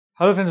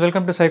Hello friends,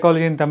 welcome to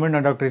Psychology in Tamil.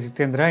 நான் doctor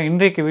Jitendra.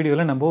 இன்றைக்கு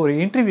வீடியோவில் நம்ம ஒரு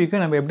இன்டர்வியூக்கு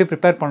நம்ம எப்படி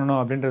ப்ரிப்பேர் பண்ணணும்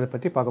அப்படின்றத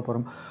பற்றி பார்க்க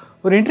போகிறோம்.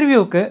 ஒரு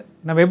இன்டர்வியூக்கு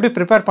நம்ம எப்படி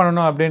ப்ரிப்பேர்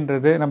பண்ணணும்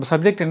அப்படின்றது, நம்ம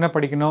சப்ஜெக்ட் என்ன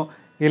படிக்கணும்,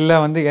 இல்லை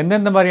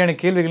எந்தெந்த மாதிரியான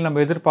கேள்விகள்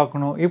நம்ம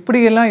எதிர்பார்க்கணும்,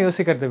 இப்படியெல்லாம்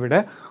யோசிக்கிறத விட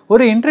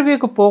ஒரு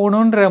இன்டர்வியூக்கு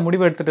போகணுன்ற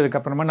முடிவு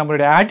எடுத்துட்டதுக்கப்புறமா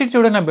நம்மளுடைய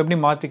ஆட்டிடியூடை நம்ம எப்படி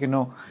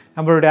மாற்றிக்கணும்,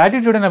 நம்மளோட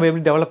ஆட்டிடியூடை நம்ம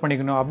எப்படி டெவலப்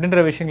பண்ணிக்கணும்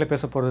அப்படின்ற விஷயங்களை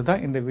பேச போகிறது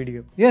தான் இந்த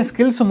வீடியோ. ஏன்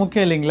ஸ்கில்ஸ்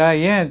முக்கியம் இல்லைங்களா,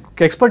 ஏன்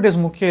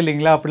எக்ஸ்பர்டைஸ் முக்கியம்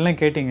இல்லைங்களா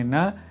அப்படிலாம்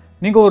கேட்டிங்கன்னா,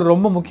 நீங்கள் ஒரு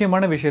ரொம்ப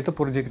முக்கியமான விஷயத்தை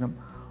புரிஞ்சுக்கணும்.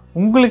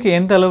 உங்களுக்கு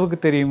எந்த அளவுக்கு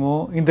தெரியுமோ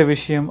இந்த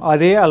விஷயம்,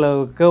 அதே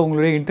அளவுக்கு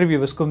உங்களுடைய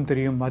இன்டர்வியூவர்ஸ்க்கும்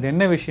தெரியும். அது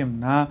என்ன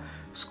விஷயம்னா,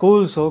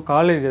 ஸ்கூல்ஸோ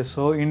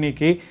காலேஜஸோ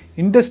இன்றைக்கி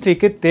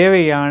இண்டஸ்ட்ரிக்கு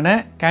தேவையான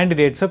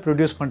கேண்டிடேட்ஸை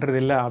ப்ரொடியூஸ்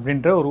பண்ணுறதில்ல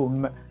அப்படின்ற ஒரு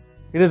உண்மை.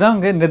 இதுதான்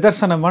இங்கே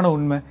நிதர்சனமான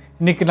உண்மை.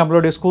 இன்றைக்கி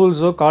நம்மளுடைய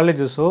ஸ்கூல்ஸோ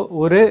காலேஜஸோ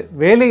ஒரு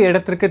வேலை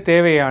இடத்திற்கு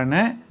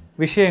தேவையான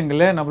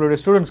விஷயங்களை நம்மளுடைய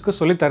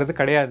ஸ்டூடெண்ட்ஸ்க்கு சொல்லித்தரது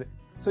கிடையாது.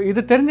 ஸோ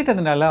இது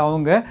தெரிஞ்சிட்டதுனால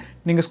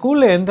நீங்கள்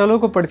ஸ்கூலில் எந்த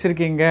அளவுக்கு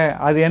படிச்சிருக்கீங்க,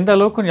 அது எந்த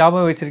அளவுக்கு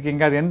ஞாபகம்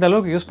வச்சுருக்கீங்க, அது எந்த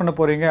அளவுக்கு யூஸ் பண்ண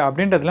போகிறீங்க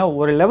அப்படின்றதுலாம்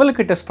ஒரு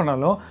லெவலுக்கு டெஸ்ட்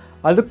பண்ணாலும்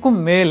அதுக்கும்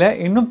மேலே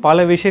இன்னும்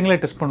பல விஷயங்களை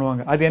டெஸ்ட்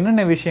பண்ணுவாங்க. அது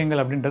என்னென்ன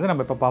விஷயங்கள் அப்படின்றத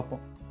நம்ம இப்போ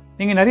பார்ப்போம்.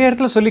 நீங்கள் நிறைய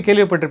இடத்துல சொல்லி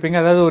கேள்விப்பட்டிருப்பீங்க,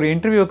 அதாவது ஒரு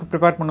இன்டர்வியூக்கு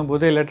ப்ரிப்பேர்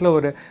பண்ணும்போது இல்லை இடத்துல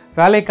ஒரு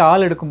வேலைக்கு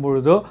ஆள் எடுக்கும்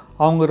பொழுதோ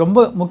அவங்க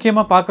ரொம்ப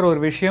முக்கியமாக பார்க்குற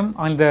ஒரு விஷயம்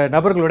அந்த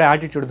நபர்களோட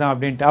ஆட்டிடியூட் தான்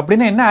அப்படின்ட்டு.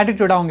 அப்படின்னா என்ன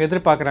ஆட்டிடியூட் அவங்க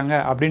எதிர்பார்க்குறாங்க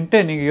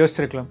அப்படின்ட்டு நீங்கள்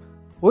யோசிச்சிருக்கலாம்.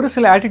 ஒரு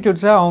சில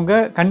ஆட்டிடியூட்ஸை அவங்க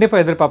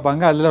கண்டிப்பாக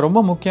எதிர்பார்ப்பாங்க. அதில் ரொம்ப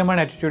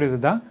முக்கியமான ஆட்டிடியூட் இது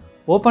தான்,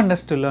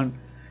 ஓப்பன்னஸ் டு லேர்ன்.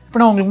 இப்போ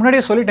நான் உங்களுக்கு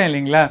முன்னாடியே சொல்லிட்டேன்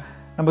இல்லைங்களா,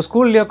 நம்ம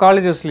ஸ்கூல்லையோ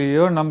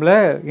காலேஜஸ்லேயோ நம்மளை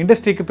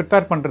இண்டஸ்ட்ரிக்கு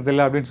ப்ரிப்பேர்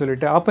பண்ணுறதில்ல அப்படின்னு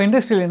சொல்லிட்டு. அப்போ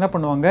இண்டஸ்ட்ரியில் என்ன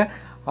பண்ணுவாங்க,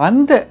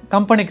 அந்த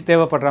கம்பெனிக்கு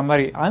தேவைப்படுற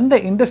மாதிரி, அந்த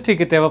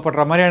இண்டஸ்ட்ரிக்கு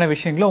தேவைப்படுற மாதிரியான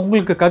விஷயங்களை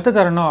உங்களுக்கு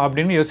கற்றுத்தரணும்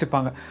அப்படின்னு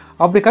யோசிப்பாங்க.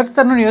 அப்படி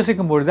கற்றுத்தரணும்னு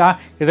யோசிக்கும்பொழுது,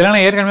 இதெல்லாம்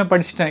நான் ஏற்கனவே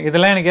படிச்சிட்டேன்,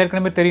 இதெல்லாம் எனக்கு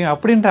ஏற்கனவே தெரியும்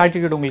அப்படின்ற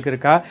ஆட்டிடியூட் உங்களுக்கு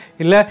இருக்கா,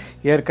 இல்லை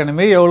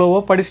ஏற்கனவே எவ்வளவோ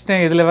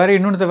படிச்சிட்டேன், இதில் வேறு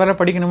இன்னொன்று வேறு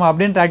படிக்கணுமா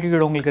அப்படின்ற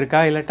ஆட்டிடியூட் உங்களுக்கு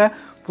இருக்கா, இல்லாட்டா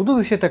புது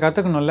விஷயத்தை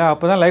கற்றுக்கணும்ல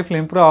அப்போ தான் லைஃப்பில்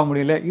இம்ப்ரூவ் ஆக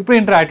முடியல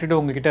இப்படின்ற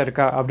ஆட்டிடியூட் உங்ககிட்ட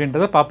இருக்கா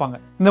அப்படின்றத பார்ப்பாங்க.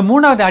 இந்த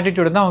மூணாவது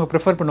ஆட்டிடியூட் தான் அவங்க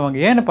ப்ரிஃபர் பண்ணுவாங்க.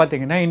 ஏன்னு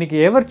பார்த்தீங்கன்னா, இன்றைக்கி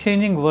எவர்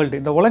சேஞ்சிங் வேர்ல்டு,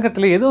 இந்த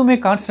உலகத்தில் எதுவுமே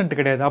கான்ஸ்டன்ட்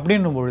கிடையாது.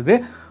 அப்படின்னும் பொழுது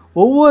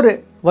ஒவ்வொரு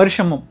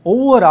வருஷமும்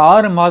ஒவ்வொரு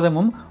 6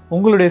 மாதமும்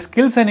உங்களுடைய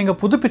ஸ்கில்ஸை நீங்கள்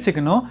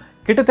புதுப்பிச்சுக்கணும்.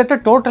 கிட்டத்தட்ட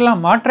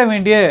டோட்டலாக மாற்ற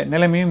வேண்டிய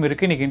நிலைமையும்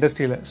இருக்குது இன்றைக்கி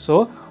இண்டஸ்ட்ரியில். ஸோ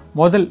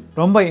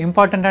ரொம்ப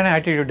இம்பார்ட்டண்ட்டான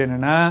ஆட்டிடியூட்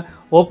என்னென்னா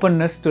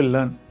openness to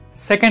learn.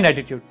 Second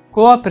attitude,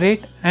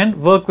 cooperate and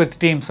work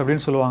with teams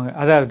அப்படின்னு சொல்லுவாங்க.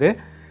 அதாவது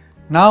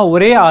நான்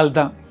ஒரே ஆள்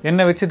தான்,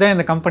 என்னை வச்சு தான்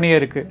இந்த கம்பெனியே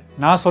இருக்குது,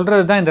 நான்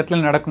சொல்கிறது தான் இந்த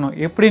இடத்துல நடக்கணும்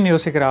எப்படின்னு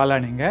யோசிக்கிற ஆளா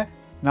நீங்கள்?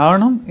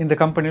 நானும் இந்த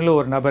கம்பெனியில்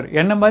ஒரு நபர்,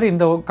 என்ன மாதிரி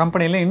இந்த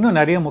கம்பெனியில் இன்னும்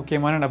நிறைய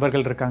முக்கியமான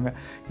நபர்கள் இருக்காங்க.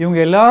 இவங்க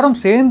எல்லாரும்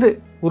சேர்ந்து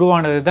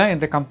உருவானது தான்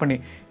இந்த கம்பெனி.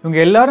 இவங்க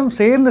எல்லாரும்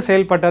சேர்ந்து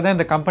செயல்பட்டால் தான்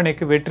இந்த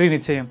கம்பெனிக்கு வெற்றி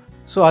நிச்சயம்.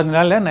 ஸோ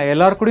அதனால நான்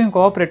எல்லாருக்கூடையும்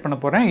கோஆப்ரேட் பண்ண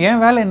போகிறேன்.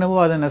 என் வேலை என்னவோ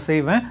அதை நான்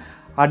செய்வேன்.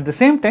 அட் த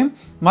சேம் டைம்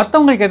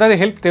மற்றவங்களுக்கு ஏதாவது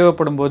ஹெல்ப்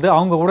தேவைப்படும் போது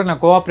அவங்க கூட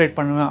நான் கோஆப்ரேட்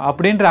பண்ணுவேன்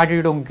அப்படின்ற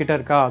ஆட்டிடியூட் உங்ககிட்ட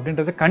இருக்கா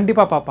அப்படின்றத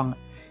கண்டிப்பாக பார்ப்பாங்க.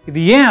 இது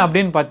ஏன்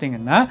அப்படின்னு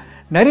பார்த்தீங்கன்னா,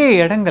 நிறைய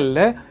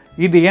இடங்களில்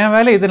இது என்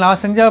வேலை, இது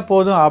நான் செஞ்சால்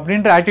போதும்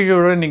அப்படின்ற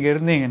ஆட்டிடியூடோடு நீங்கள்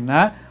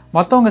இருந்தீங்கன்னா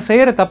மற்றவங்க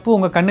செய்கிற தப்பு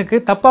உங்கள் கண்ணுக்கு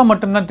தப்பாக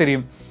மட்டும்தான்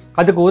தெரியும்.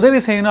 அதுக்கு உதவி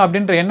செய்யணும்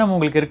அப்படின்ற எண்ணம்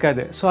உங்களுக்கு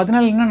இருக்காது. ஸோ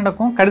அதனால் என்ன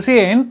நடக்கும்,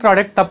 கடைசியாக எண்ட்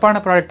ப்ராடக்ட்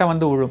தப்பான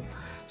ப்ராடக்டாக விழும்.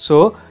 ஸோ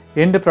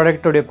எண்ட்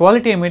ப்ராடக்டோடைய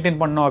குவாலிட்டியை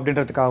மெயின்டைன் பண்ணணும்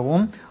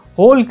அப்படின்றதுக்காகவும்,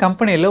 ஹோல்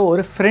கம்பெனியில்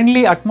ஒரு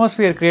ஃப்ரெண்ட்லி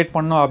அட்மாஸ்ஃபியர் க்ரியேட்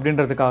பண்ணணும்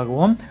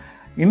அப்படின்றதுக்காகவும்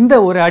இந்த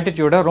ஒரு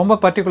ஆட்டிடியூடை ரொம்ப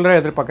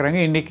பர்டிகுலராக எதிர்பார்க்குறாங்க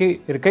இன்றைக்கி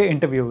இருக்க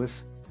இன்டர்வியூவர்ஸ்.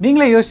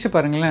 நீங்களே யோசிச்சு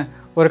பாருங்களேன்,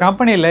 ஒரு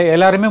கம்பெனியில்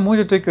எல்லாருமே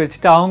மூஞ்சி தூக்கி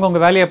வச்சுட்டு அவங்கவுங்க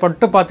வேலையை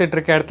பட்டு பார்த்துட்டு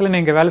இருக்க இடத்துல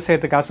நீங்கள் வேலை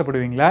செய்யறதுக்கு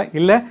ஆசைப்படுவீங்களா,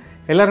 இல்லை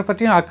எல்லாரை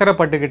பற்றியும்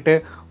அக்கறைப்பட்டுக்கிட்டு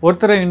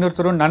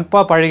இன்னொருத்தரும்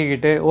நட்பாக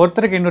பழகிக்கிட்டு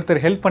ஒருத்தருக்கு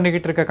இன்னொருத்தர் ஹெல்ப்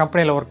பண்ணிக்கிட்டு இருக்க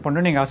கம்பெனியில் ஒர்க்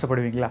பண்ணணும் நீங்கள்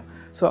ஆசைப்படுவீங்களா?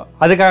 ஸோ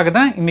அதுக்காக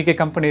தான் இன்றைக்கி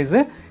கம்பெனிஸு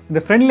இந்த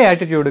ஃப்ரெண்ட்லி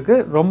ஆட்டிடியூடுக்கு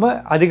ரொம்ப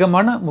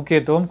அதிகமான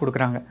முக்கியத்துவம்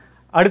கொடுக்குறாங்க.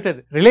 அடுத்தது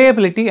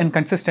ரிலையபிலிட்டி அண்ட்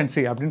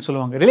கன்சிஸ்டன்சி அப்படின்னு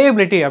சொல்லுவாங்க.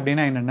 ரிலையபிலிட்டி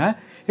அப்படின்னா என்னென்னா,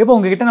 இப்போ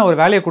உங்ககிட்ட நான் ஒரு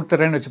வேலையை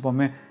கொடுத்துட்றேன்னு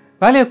வச்சுப்போமே,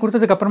 வேலையை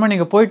கொடுத்ததுக்கப்புறமா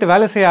நீங்கள் போயிட்டு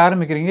வேலை செய்ய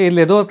ஆரம்பிக்கிறீங்க,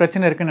 இல்லை ஏதோ ஒரு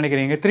பிரச்சனை இருக்குன்னு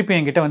நினைக்கிறீங்க, திருப்பி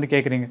என்கிட்ட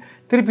கேட்குறீங்க,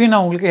 திருப்பியும்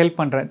நான் உங்களுக்கு ஹெல்ப்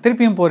பண்ணுறேன்,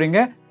 திருப்பியும் போகிறீங்க,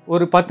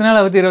 ஒரு 10 நாள்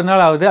ஆகுது, 20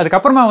 நாள் ஆகுது,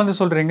 அதுக்கப்புறமா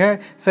சொல்கிறீங்க,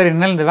 சரி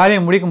என்னால் இந்த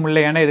வேலையை முடிக்க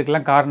முடியல, ஏன்னா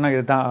இதுக்கெல்லாம் காரணம்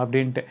இதுதான்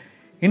அப்படின்ட்டு.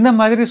 இந்த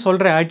மாதிரி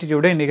சொல்கிற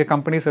ஆட்டிடியூடை இன்றைக்கி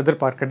கம்பெனிஸ்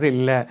எதிர்பார்க்கறது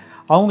இல்லை.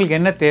 அவங்களுக்கு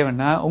என்ன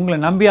தேவைன்னா, உங்களை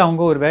நம்பி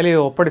அவங்க ஒரு வேலையை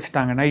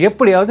ஒப்படைச்சிட்டாங்கன்னா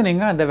எப்படியாவது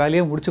நீங்கள் அந்த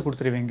வேலையை முடிச்சு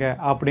கொடுத்துருவீங்க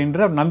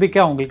அப்படின்ற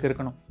நம்பிக்கை அவங்களுக்கு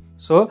இருக்கணும்.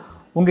 ஸோ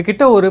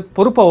உங்ககிட்ட ஒரு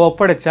பொறுப்பை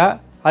ஒப்படைச்சா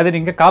அதை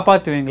நீங்கள்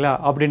காப்பாற்றுவீங்களா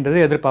அப்படின்றது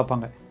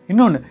எதிர்பார்ப்பாங்க.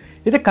 இன்னொன்று,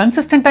 இதை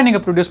கன்சிஸ்டண்ட்டாக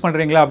நீங்கள் ப்ரொடியூஸ்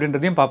பண்ணுறீங்களா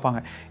அப்படின்றதையும் பார்ப்பாங்க.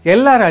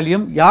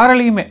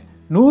 யாராலையுமே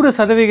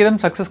 100%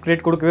 சக்ஸஸ்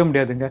ரேட் கொடுக்கவே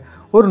முடியாதுங்க.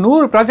 ஒரு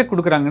 100 ப்ராஜெக்ட்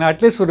கொடுக்குறாங்கன்னா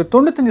அட்லீஸ்ட் ஒரு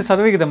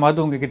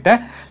 95% உங்ககிட்ட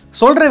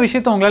சொல்கிற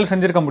விஷயத்த உங்களால்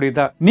செஞ்சுருக்க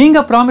முடியுதா,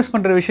 நீங்கள் ப்ராமிஸ்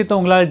பண்ணுற விஷயத்த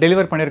உங்களால்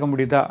டெலிவர் பண்ணியிருக்க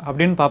முடியுதா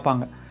அப்படின்னு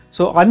பார்ப்பாங்க.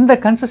 ஸோ அந்த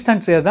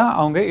கன்சிஸ்டன்சியை தான்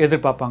அவங்க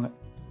எதிர்பார்ப்பாங்க.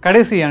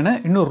 கடைசியான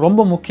இன்னும்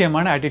ரொம்ப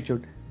முக்கியமான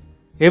attitude,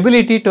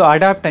 ability to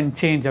adapt and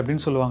change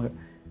அப்படின்னு சொல்லுவாங்க.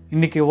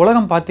 இன்றைக்கி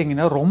உலகம்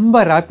பார்த்திங்கன்னா ரொம்ப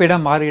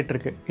ரேப்பிடாக மாறிக்கிட்டு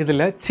இருக்குது.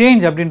 இதில்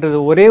சேஞ்ச் அப்படின்றது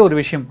ஒரே ஒரு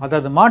விஷயம்,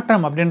 அதாவது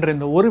மாற்றம் அப்படின்ற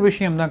இந்த ஒரு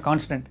விஷயம் தான்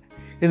கான்ஸ்டன்ட்.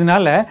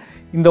 இதனால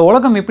இந்த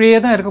உலகம் இப்படியே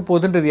தான் இருக்க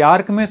போகுதுன்றது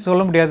யாருக்குமே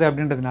சொல்ல முடியாது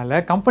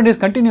அப்படின்றதுனால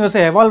கம்பெனிஸ்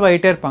கண்டினியூஸாக எவால்வ்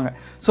ஆகிட்டே இருப்பாங்க.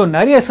 ஸோ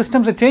நிறைய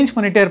சிஸ்டம்ஸை சேஞ்ச்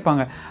பண்ணிகிட்டே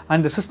இருப்பாங்க.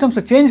 அந்த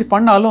சிஸ்டம்ஸை சேஞ்ச்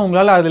பண்ணாலும்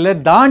உங்களால் அதில்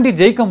தாண்டி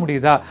ஜெயிக்க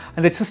முடியுதா,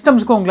 அந்த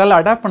சிஸ்டம்ஸுக்கு உங்களால்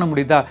அடாப்ட் பண்ண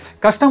முடியுதா,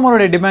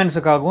 கஸ்டமரோட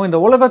டிமாண்ட்ஸுக்காகவும் இந்த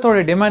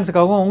உலகத்தோட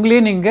டிமாண்ட்ஸுக்காகவும்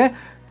உங்களையே நீங்கள்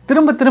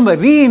திரும்ப திரும்ப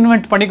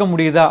ரீஇன்வென்ட் பண்ணிக்க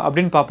முடியுதா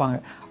அப்படின்னு பார்ப்பாங்க.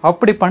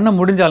 அப்படி பண்ண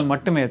முடிஞ்சால்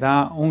மட்டுமே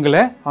தான்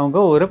உங்களை அவங்க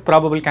ஒரு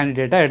ப்ராபபிள்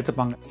கேண்டிடேட்டாக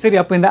எடுத்துப்பாங்க. சரி,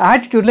 அப்போ இந்த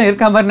ஆட்டிடியூட்லாம்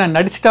இருக்க மாதிரி நான்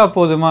நடிச்சிட்டா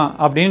போதுமா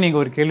அப்படின்னு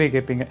நீங்கள் ஒரு கேள்வி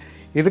கேட்பீங்க.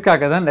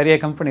 இதுக்காக தான் நிறைய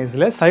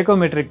கம்பெனிஸில்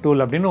சைக்கோமெட்ரிக்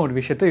டூல் அப்படின்னு ஒரு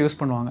விஷயத்தை யூஸ்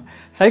பண்ணுவாங்க.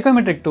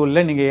 சைக்கோமெட்ரிக்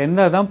டூலில் நீங்கள்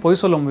எந்த தான்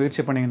பொய் சொல்ல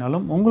முயற்சி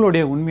பண்ணிங்கனாலும்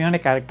உங்களுடைய உண்மையான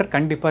கேரக்டர்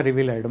கண்டிப்பாக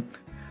ரிவீல் ஆகிடும்.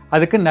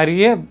 அதுக்கு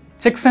நிறைய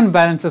செக்ஸ் அண்ட்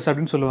பேலன்சஸ்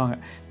அப்படின்னு சொல்லுவாங்க.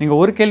 நீங்கள்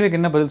ஒரு கேள்விக்கு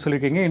என்ன பதில்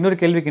சொல்லியிருக்கீங்க, இன்னொரு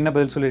கேள்விக்கு என்ன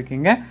பதில்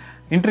சொல்லியிருக்கீங்க,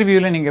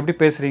 இன்டர்வியூவில் நீங்கள் எப்படி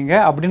பேசுகிறீங்க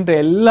அப்படின்ற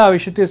எல்லா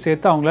விஷயத்தையும்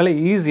சேர்த்து அவங்களால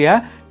ஈஸியாக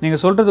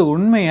நீங்கள் சொல்கிறது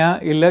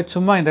உண்மையாக இல்லை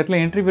சும்மா இந்த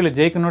இடத்துல இன்டர்வியூவில்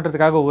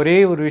ஜெயிக்கணுன்றதுக்காக ஒரே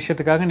ஒரு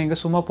விஷயத்துக்காக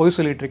நீங்கள் சும்மா பொய்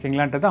சொல்லிட்டு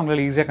இருக்கீங்களான்றதை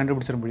அவங்களால ஈஸியாக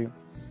கண்டுபிடிச்சிட முடியும்.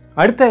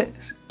 அடுத்த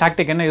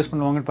டாக்டிக் என்ன யூஸ்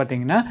பண்ணுவாங்கன்னு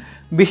பார்த்தீங்கன்னா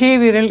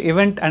பிஹேவியரல்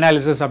இவெண்ட்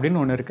அனாலிசிஸ்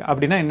அப்படின்னு ஒன்று இருக்குது.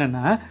 அப்படின்னா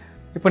என்னென்னா,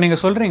 இப்போ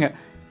நீங்கள் சொல்கிறீங்க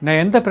நான்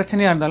எந்த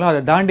பிரச்சனையாக இருந்தாலும் அதை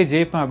தாண்டி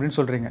ஜெயிப்பேன் அப்படின்னு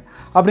சொல்கிறீங்க.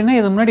 அப்படின்னா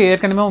இது முன்னாடி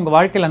ஏற்கனவே உங்கள்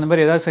வாழ்க்கையில் அந்த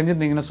மாதிரி ஏதாவது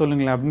செஞ்சுருந்தீங்கன்னா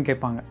சொல்லுங்களேன் அப்படின்னு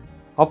கேட்பாங்க.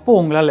 அப்போது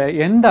உங்களால்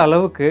எந்த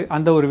அளவுக்கு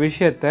அந்த ஒரு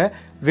விஷயத்தை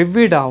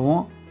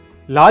விவிடாகவும்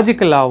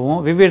லாஜிக்கலாகவும்,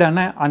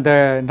 விவிடான அந்த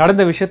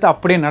நடந்த விஷயத்தை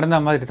அப்படியே நடந்த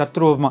மாதிரி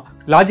தத்ரூபமாக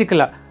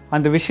லாஜிக்கலாக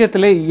அந்த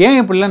விஷயத்தில் ஏன்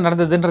இப்படிலாம்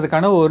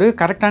நடந்ததுன்றதுக்கான ஒரு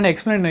கரெக்டான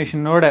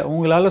எக்ஸ்ப்ளனேஷனோட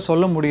உங்களால்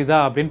சொல்ல முடியுதா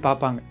அப்படின்னு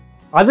பார்ப்பாங்க.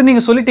 அது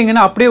நீங்கள்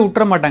சொல்லிட்டீங்கன்னா அப்படியே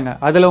விட்டுற மாட்டாங்க.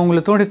 அதில்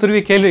உங்களை தோண்டி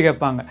துருவி கேள்வி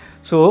கேட்பாங்க.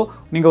 ஸோ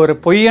நீங்கள் ஒரு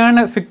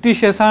பொய்யான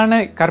ஃபிக்டிஷியஸான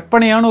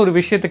கற்பனையான ஒரு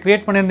விஷயத்தை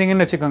க்ரியேட்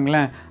பண்ணியிருந்தீங்கன்னு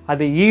வச்சுக்கோங்களேன்,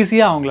 அதை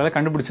ஈஸியாக அவங்களால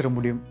கண்டுபிடிச்சிட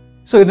முடியும்.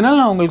 ஸோ இதனால்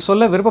நான் உங்களுக்கு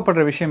சொல்ல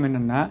விருப்பப்படுற விஷயம்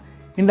என்னென்னா,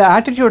 இந்த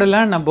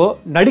ஆட்டிடியூடெல்லாம் நம்ம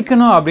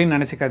நடிக்கணும் அப்படின்னு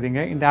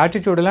நினச்சிக்காதீங்க. இந்த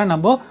ஆட்டிடியூடெல்லாம்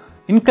நம்ம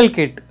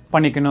இன்கல்கேட்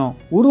பண்ணிக்கணும்,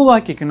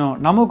 உருவாக்கிக்கணும்,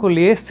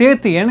 நமக்குள்ளேயே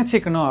சேர்த்து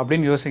இணைச்சிக்கணும்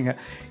அப்படின்னு யோசிங்க.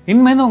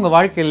 இனிமேல் உங்கள்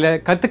வாழ்க்கையில்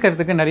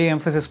கற்றுக்கிறதுக்கு நிறைய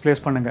எம்ஃபசிஸ்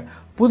ப்ளேஸ் பண்ணுங்கள்.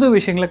 புது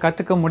விஷயங்களை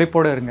கற்றுக்க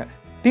முடிப்போடு இருங்க.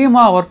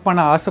 டீமாக ஒர்க்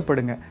பண்ண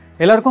ஆசைப்படுங்க.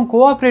 எல்லாருக்கும்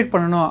கோஆப்ரேட்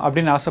பண்ணணும்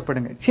அப்படின்னு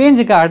ஆசைப்படுங்க.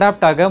 சேஞ்சுக்கு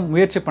அடாப்ட் ஆக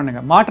முயற்சி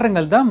பண்ணுங்கள்.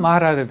 மாற்றங்கள் தான்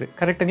மாறாதது,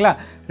 கரெக்டுங்களா?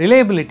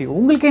 ரிலையபிலிட்டி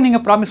உங்களுக்கே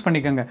நீங்கள் ப்ராமிஸ்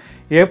பண்ணிக்கோங்க.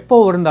 எப்போ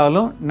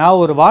இருந்தாலும்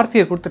நான் ஒரு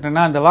வார்த்தையை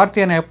கொடுத்துட்டேன்னா அந்த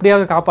வார்த்தையை நான்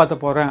எப்படியாவது காப்பாற்ற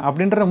போகிறேன்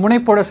அப்படின்ற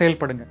முனைப்போடு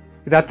செயல்படுங்க.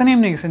 இது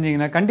அத்தனையும் நீங்கள்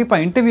செஞ்சீங்கன்னா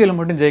கண்டிப்பாக இன்டர்வியூவில்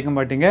மட்டும் ஜெயிக்க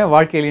மாட்டீங்க,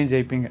 வாழ்க்கையிலையும்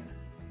ஜெயிப்பீங்க.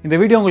 இந்த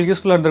வீடியோ உங்களுக்கு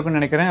யூஸ்ஃபுல்லாக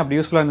இருந்திருக்குன்னு நினைக்கிறேன். அப்படி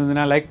யூஸ்ஃபுல்லாக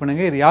இருந்ததுன்னா லைக்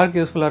பண்ணுங்கள். இது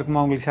யாருக்கு யூஸ்ஃபுல்லாக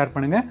இருக்குமோ அவங்களுக்கு ஷேர்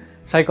பண்ணுங்கள்.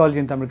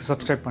 சைக்காலஜி இன் தமிழுக்கு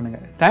சப்ஸ்கிரைப்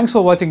பண்ணுங்கள். தேங்க்ஸ்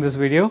ஃபார் வாட்சிங்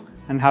this video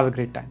and have a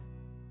great time.